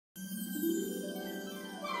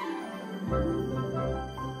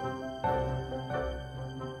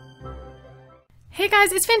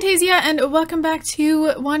guys, it's Fantasia and welcome back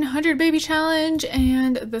to 100 Baby Challenge,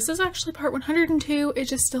 and this is actually part 102. It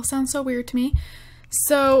just still sounds so weird to me.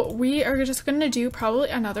 So we are just gonna do probably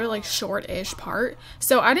another like short-ish part.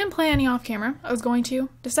 So I didn't play any off camera. I was going to,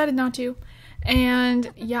 decided not to.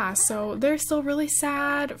 And yeah, so they're still really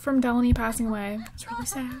sad from Delaney passing away. It's really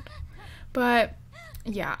sad. But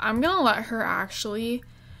yeah, I'm gonna let her actually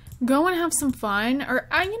go and have some fun. Or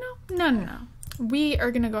no. We are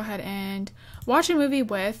gonna go ahead and watch a movie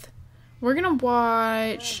with. We're gonna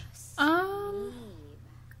watch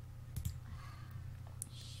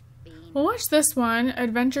we'll watch this one,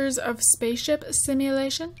 Adventures of Spaceship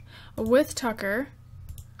Simulation with Tucker.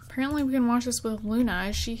 Apparently we can watch this with Luna.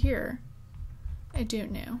 Is she here? I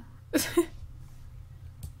don't know.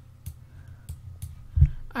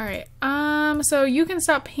 Alright, so you can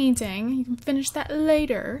stop painting. You can finish that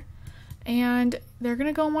later. And they're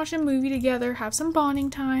gonna go and watch a movie together, have some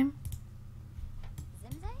bonding time.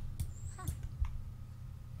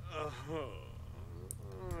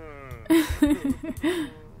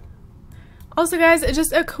 Also guys,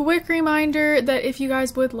 just a quick reminder that if you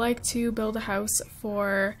guys would like to build a house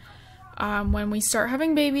for when we start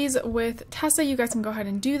having babies with Tessa, you guys can go ahead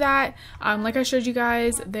and do that. Like I showed you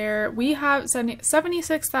guys there, we have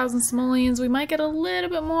 76,000 simoleons. We might get a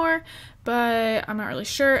little bit more, but I'm not really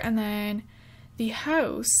sure. And then the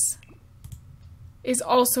house is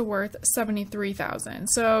also worth 73,000.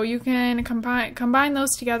 So you can combine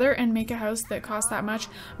those together and make a house that costs that much.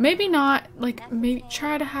 Maybe not, like maybe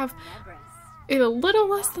try to have it a little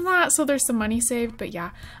less than that so there's some money saved. But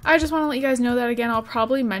yeah, I just want to let you guys know that again. I'll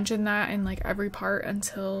probably mention that in like every part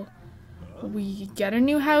until we get a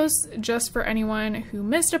new house, just for anyone who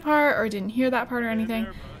missed a part or didn't hear that part or anything.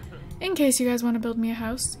 In case you guys want to build me a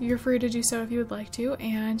house, you're free to do so if you would like to.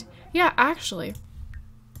 And yeah, actually,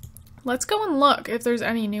 let's go and look if there's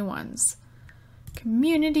any new ones.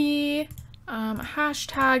 Community,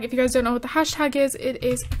 hashtag. If you guys don't know what the hashtag is, it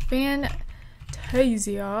is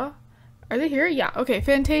FANTAYZIA. Are they here? Yeah, okay,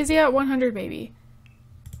 Fantasia 100 baby.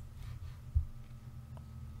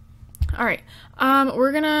 Alright,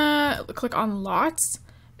 we're gonna click on lots,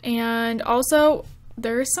 and also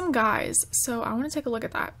there's some guys, so I want to take a look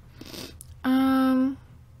at that.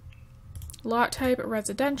 Lot type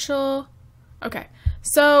residential. Okay,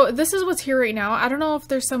 so this is what's here right now. I don't know if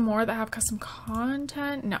there's some more that have custom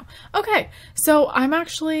content. No. Okay, so I'm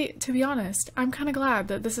actually, to be honest, I'm kind of glad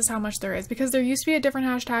that this is how much there is, because there used to be a different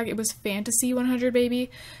hashtag. It was Fantasy 100 baby.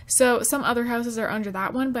 So some other houses are under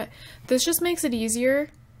that one, but this just makes it easier.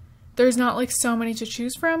 There's not like so many to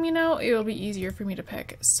choose from, you know. It'll be easier for me to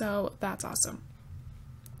pick. So that's awesome.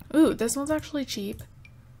 Ooh, this one's actually cheap.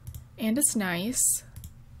 And it's nice.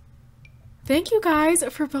 Thank you guys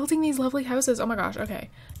for building these lovely houses. Oh my gosh, okay.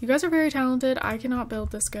 You guys are very talented. I cannot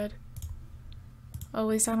build this good. At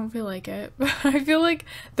least I don't feel like it. I feel like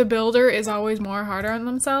the builder is always more harder on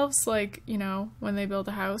themselves. Like, you know, when they build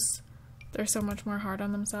a house, they're so much more hard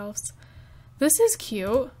on themselves. This is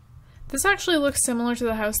cute. This actually looks similar to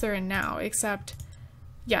the house they're in now, except,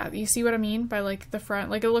 yeah, you see what I mean by like the front?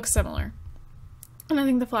 Like it looks similar. And I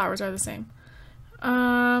think the flowers are the same.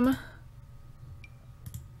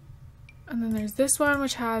 And then there's this one,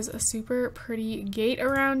 which has a super pretty gate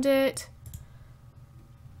around it.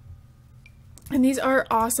 And these are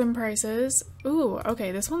awesome prices. Ooh,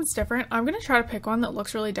 okay, this one's different. I'm gonna try to pick one that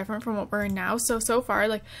looks really different from what we're in now. So far,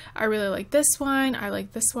 like, I really like this one, I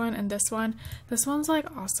like this one, and this one. This one's, like,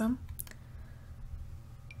 awesome.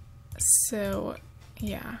 So,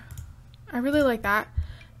 yeah. I really like that.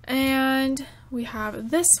 And we have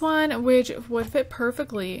this one, which would fit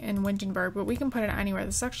perfectly in Windenburg, but we can put it anywhere.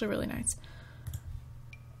 This is actually really nice.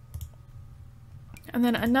 And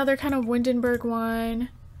then another kind of Windenburg one.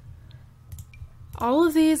 All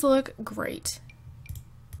of these look great.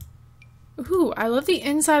 Ooh, I love the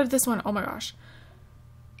inside of this one. Oh my gosh.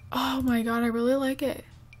 Oh my god, I really like it.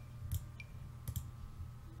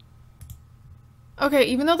 Okay,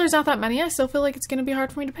 even though there's not that many, I still feel like it's going to be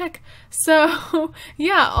hard for me to pick. So,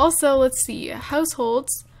 yeah, also, let's see,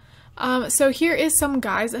 households. So here is some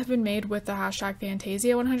guys that have been made with the hashtag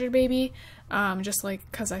Fantasia 100 baby. Just like,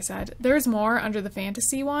 because I said, there's more under the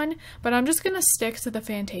fantasy one, but I'm just going to stick to the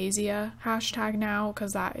Fantasia hashtag now,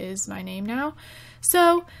 because that is my name now.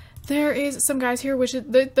 So, there is some guys here, which is,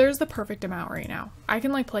 there's the perfect amount right now. I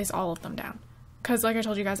can, like, place all of them down. Because, like I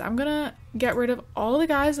told you guys, I'm gonna get rid of all the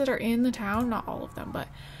guys that are in the town. Not all of them, but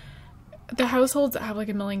the households that have like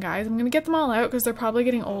 1 million guys. I'm gonna get them all out because they're probably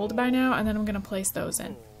getting old by now, and then I'm gonna place those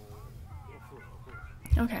in.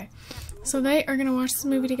 Okay, so they are gonna watch this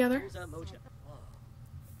movie together.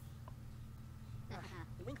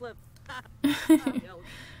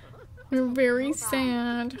 They're very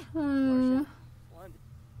sad.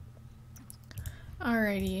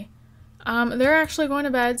 Alrighty. They're actually going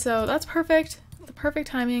to bed, so that's perfect. The perfect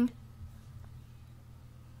timing.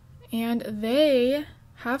 And they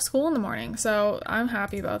have school in the morning, so I'm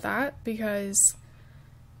happy about that because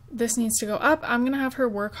this needs to go up. I'm gonna have her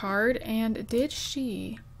work hard. And did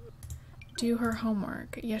she do her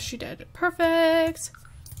homework? Yes, she did. Perfect.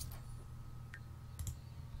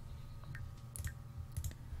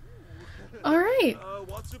 All right.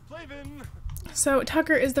 So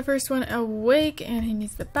Tucker is the first one awake and he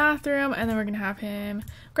needs the bathroom, and then we're gonna have him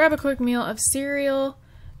grab a quick meal of cereal,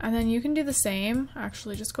 and then you can do the same.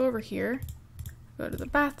 Actually, just go over here, go to the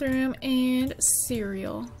bathroom and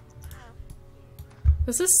cereal.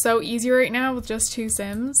 This is so easy right now with just 2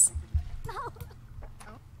 Sims.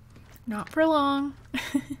 Not for long.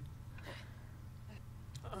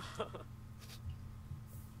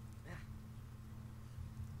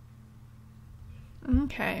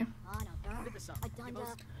 Okay.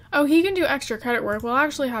 Oh, he can do extra credit work. We'll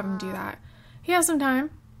actually have him do that. He has some time.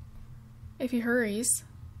 If he hurries.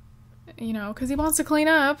 You know, because he wants to clean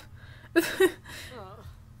up.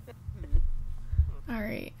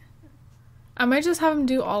 Alright. I might just have him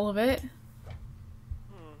do all of it.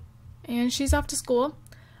 And she's off to school.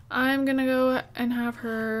 I'm gonna go and have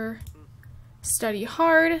her study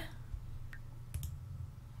hard.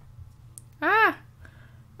 Ah!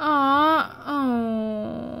 Aw,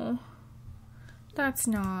 oh. That's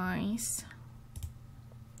nice.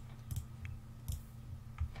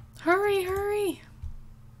 Hurry, hurry!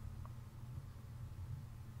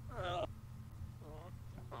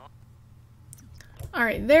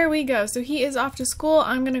 Alright, there we go. So he is off to school.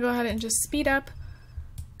 I'm gonna go ahead and just speed up.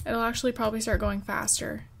 It'll actually probably start going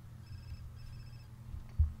faster.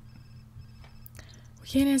 We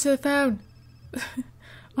can't answer the phone.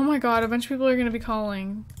 Oh my god, a bunch of people are gonna be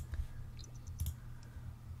calling.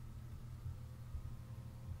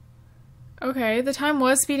 Okay, the time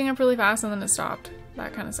was speeding up really fast and then it stopped.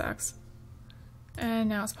 That kind of sucks. And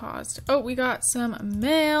now it's paused. Oh, we got some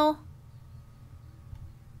mail.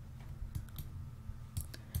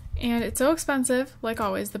 And it's so expensive, like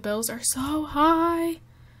always. The bills are so high.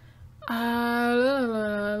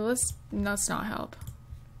 Let's not help.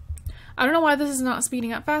 I don't know why this is not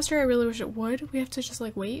speeding up faster. I really wish it would. We have to just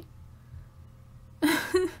like wait.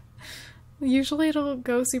 Usually it'll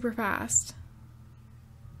go super fast.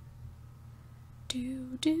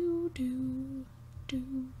 Do do do do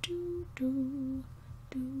do do do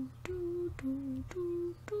do do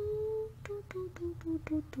do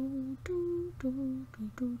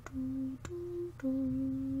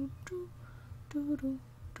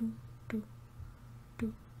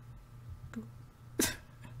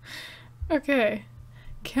Okay,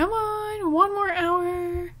 come on, 1 more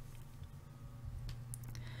hour.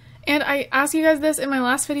 And I asked you guys this in my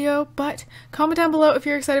last video, but comment down below if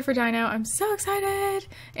you're excited for Die Now. I'm so excited!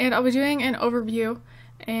 And I'll be doing an overview,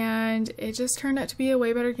 and it just turned out to be a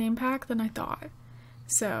way better game pack than I thought.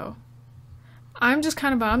 So, I'm just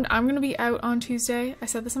kind of bummed. I'm going to be out on Tuesday. I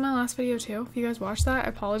said this in my last video too. If you guys watched that, I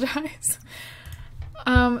apologize.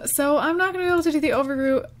 So I'm not going to be able to do the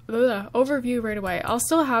overview right away. I'll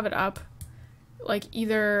still have it up, like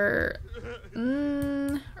either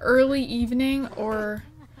early evening or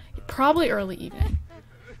probably early evening.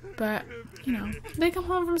 But, you know, they come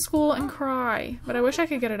home from school and cry. But I wish I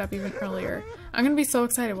could get it up even earlier. I'm going to be so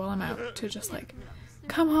excited while I'm out to just like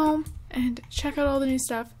come home and check out all the new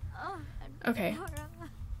stuff. Okay.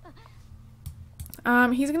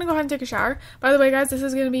 He's gonna go ahead and take a shower. By the way, guys, this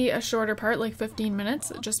is gonna be a shorter part, like 15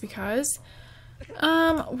 minutes, just because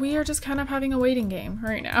we are just kind of having a waiting game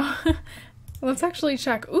right now. Let's actually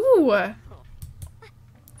check. Ooh!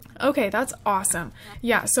 Okay, that's awesome.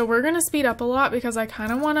 Yeah, so we're gonna speed up a lot because I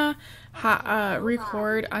kind of want to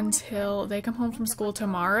record until they come home from school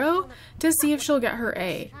tomorrow to see if she'll get her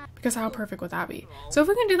A. Because how perfect would that be? So if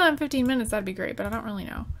we can do that in 15 minutes, that'd be great, but I don't really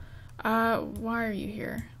know. Why are you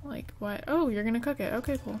here? Like, what? Oh, you're gonna cook it.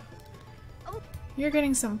 Okay, cool. You're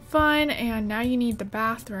getting some fun, and now you need the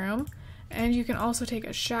bathroom, and you can also take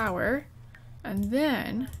a shower, and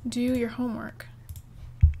then do your homework.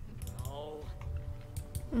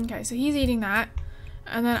 Okay, so he's eating that,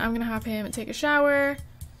 and then I'm gonna have him take a shower.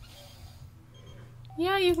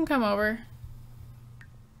 Yeah, you can come over.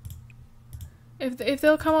 If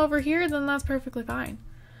they'll come over here, then that's perfectly fine.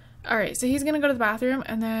 Alright, so he's gonna go to the bathroom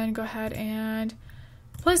and then go ahead and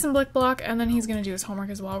play some Blick Block, and then he's gonna do his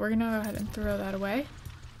homework as well. We're gonna go ahead and throw that away.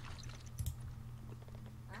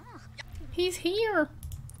 He's here!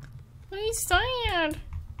 He's sad!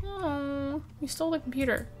 Oh, you stole the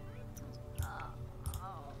computer.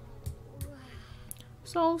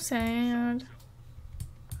 So sad.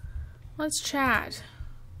 Let's chat.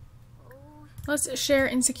 Let's share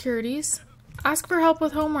insecurities. Ask for help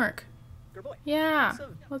with homework. Yeah,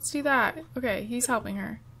 let's do that. Okay, he's helping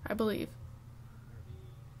her, I believe.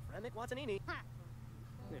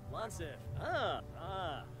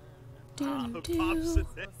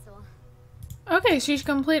 Okay, she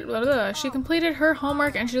completed her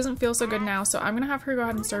homework and she doesn't feel so good now, so I'm gonna have her go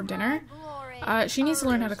ahead and serve dinner. She needs to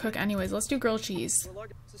learn how to cook anyways. Let's do grilled cheese.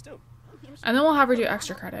 And then we'll have her do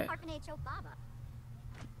extra credit.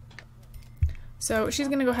 So she's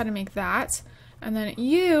gonna go ahead and make that. And then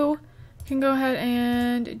you can go ahead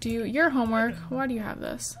and do your homework. Why do you have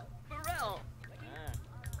this?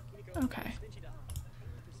 Okay.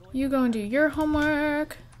 You go and do your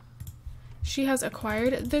homework. She has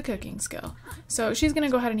acquired the cooking skill. So she's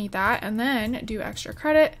gonna go ahead and eat that and then do extra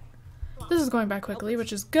credit. This is going by quickly,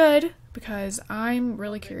 which is good because I'm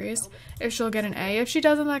really curious if she'll get an A. If she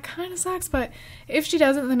doesn't, that kind of sucks, but if she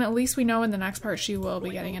doesn't, then at least we know in the next part she will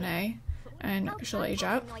be getting an A and she'll age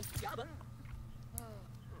up.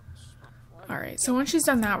 Alright, so once she's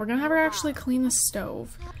done that, we're gonna have her actually clean the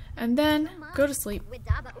stove and then go to sleep.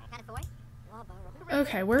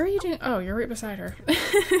 Okay, where are you doing? Oh, you're right beside her.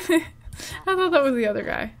 I thought that was the other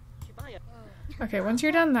guy. Okay, once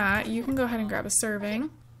you're done that, you can go ahead and grab a serving.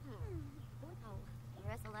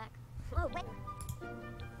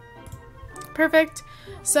 Perfect.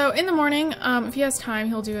 So in the morning, if he has time,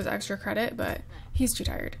 he'll do his extra credit, but he's too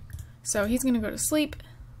tired. So he's gonna go to sleep.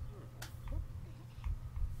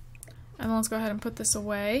 And then let's go ahead and put this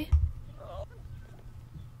away.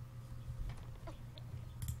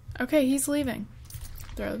 Okay, he's leaving.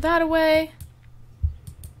 Throw that away.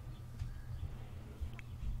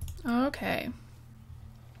 Okay.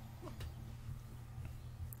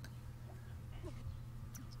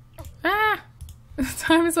 Ah!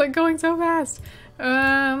 Time is like going so fast.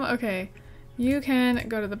 Okay. You can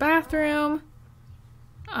go to the bathroom.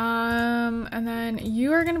 And then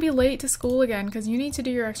you are gonna be late to school again because you need to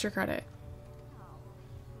do your extra credit.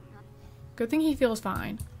 Good thing he feels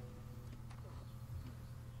fine.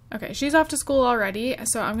 Okay, she's off to school already,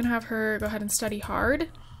 so I'm gonna have her go ahead and study hard.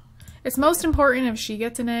 It's most important if she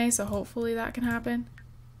gets an A, so hopefully that can happen.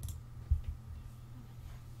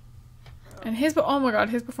 And his, oh my god,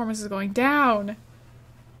 his performance is going down.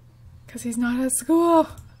 Because he's not at school.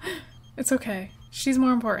 It's okay. She's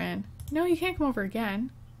more important. No, you can't come over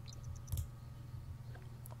again.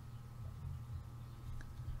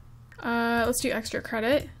 Let's do extra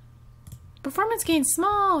credit. Performance gain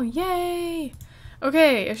small, yay!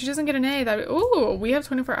 Okay, if she doesn't get an A, that ooh, we have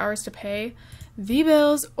 24 hours to pay the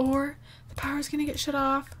bills or the power's gonna get shut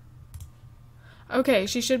off. Okay,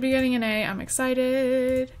 she should be getting an A. I'm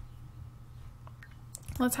excited.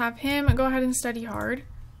 Let's have him go ahead and study hard.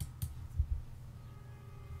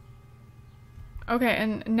 Okay,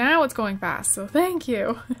 and now it's going fast, so thank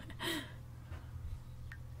you.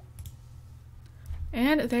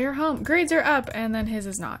 And they are home. Grades are up, and then his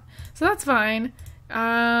is not. So that's fine.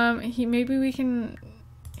 Maybe we can,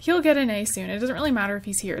 he'll get an A soon. It doesn't really matter if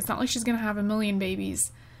he's here. It's not like she's gonna have a million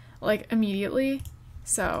babies, like, immediately.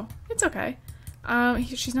 So, it's okay.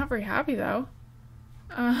 She's not very happy, though.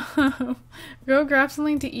 Go grab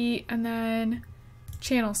something to eat, and then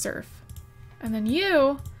channel surf. And then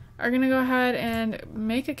you are gonna go ahead and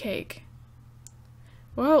make a cake.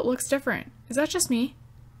 Whoa, it looks different. Is that just me?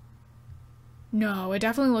 No, it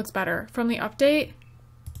definitely looks better. From the update,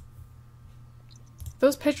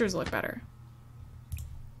 those pictures look better.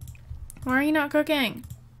 Why are you not cooking?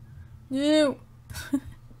 No.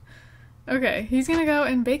 Okay, he's gonna go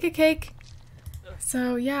and bake a cake.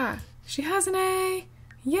 So yeah, she has an A.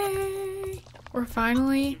 Yay! We're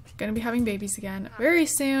finally gonna be having babies again very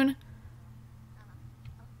soon.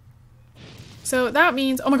 So that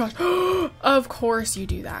means, oh my gosh, of course you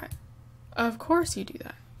do that. Of course you do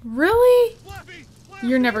that. Really?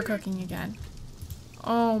 You're never cooking again.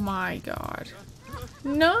 Oh my god.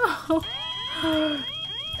 No!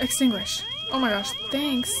 Extinguish. Oh my gosh,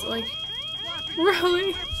 thanks. Like,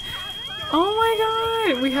 really? Oh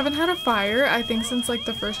my god! We haven't had a fire, I think, since like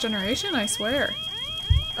the first generation, I swear.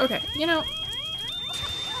 Okay, you know.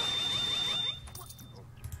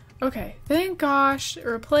 Okay, thank gosh.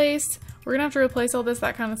 Replace. We're gonna have to replace all this.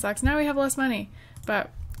 That kind of sucks. Now we have less money, but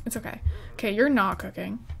it's okay. Okay, you're not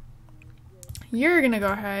cooking. You're gonna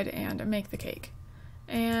go ahead and make the cake.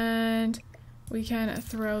 And we can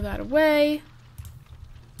throw that away.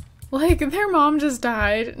 Like, their mom just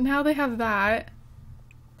died. Now they have that.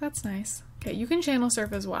 That's nice. Okay, you can channel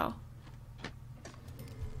surf as well.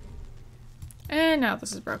 And now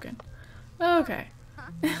this is broken. Okay.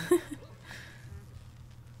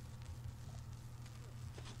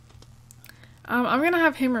 I'm gonna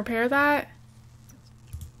have him repair that.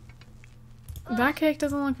 That cake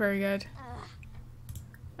doesn't look very good.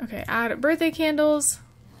 Okay, add birthday candles.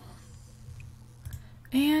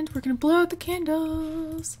 And we're gonna blow out the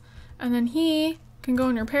candles. And then he can go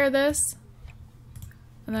and repair this.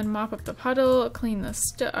 And then mop up the puddle, clean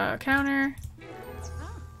the counter.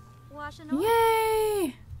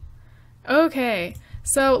 Yay! Okay,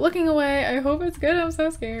 so looking away, I hope it's good. I'm so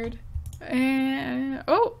scared. And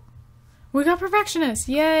oh, we got perfectionist.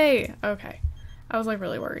 Yay! Okay, I was like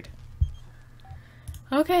really worried.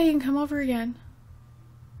 Okay, you can come over again.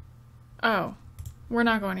 Oh, we're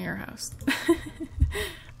not going to your house.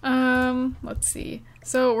 Let's see.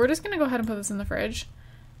 So we're just gonna go ahead and put this in the fridge.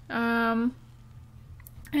 And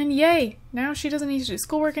yay! Now she doesn't need to do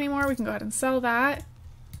schoolwork anymore. We can go ahead and sell that.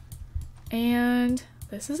 And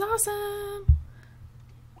this is awesome.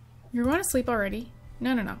 You're going to sleep already?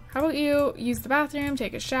 No, no, no. How about you use the bathroom,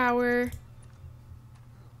 take a shower.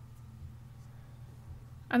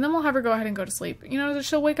 And then we'll have her go ahead and go to sleep. You know,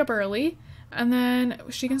 she'll wake up early and then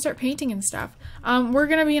she can start painting and stuff. We're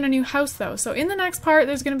going to be in a new house though. So in the next part,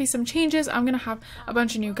 there's going to be some changes. I'm going to have a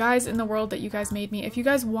bunch of new guys in the world that you guys made me. If you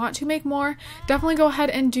guys want to make more, definitely go ahead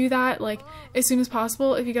and do that like as soon as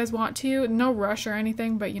possible. If you guys want to, no rush or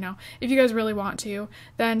anything, but you know, if you guys really want to,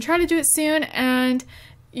 then try to do it soon. And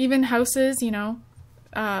even houses, you know,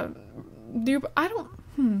 I'm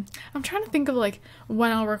trying to think of like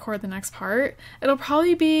when I'll record the next part. It'll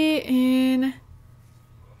probably be in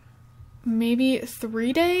maybe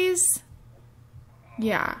 3 days.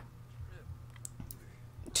 Yeah.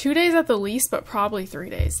 2 days at the least, but probably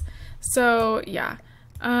 3 days. So yeah.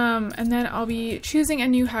 And then I'll be choosing a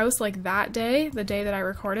new house like that day, the day that I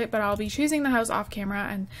record it, but I'll be choosing the house off camera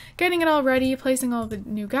and getting it all ready, placing all the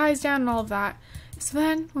new guys down and all of that. So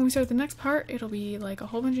then when we start the next part, it'll be like a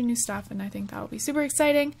whole bunch of new stuff, and I think that will be super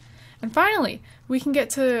exciting. And finally, we can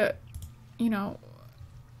get to, you know,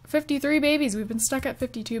 53 babies. We've been stuck at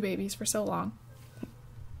 52 babies for so long.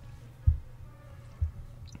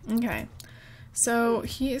 Okay, so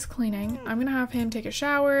he is cleaning. I'm gonna have him take a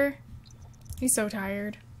shower. He's so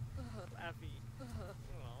tired.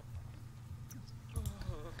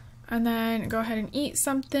 And then go ahead and eat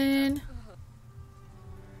something.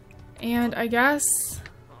 And I guess,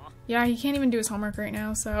 yeah, he can't even do his homework right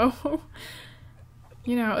now, so,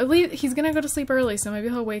 you know, at least he's gonna go to sleep early, so maybe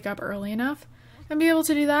he'll wake up early enough and be able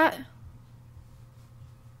to do that.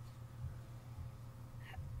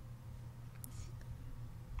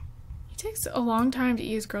 He takes a long time to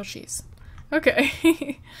eat his grilled cheese.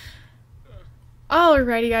 Okay.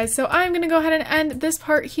 Alrighty guys, so I'm going to go ahead and end this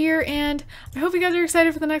part here, and I hope you guys are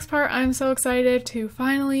excited for the next part. I'm so excited to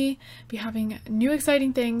finally be having new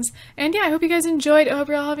exciting things, and yeah, I hope you guys enjoyed. I hope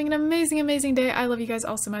you're all having an amazing, amazing day. I love you guys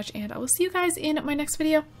all so much, and I will see you guys in my next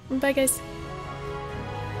video. Bye guys.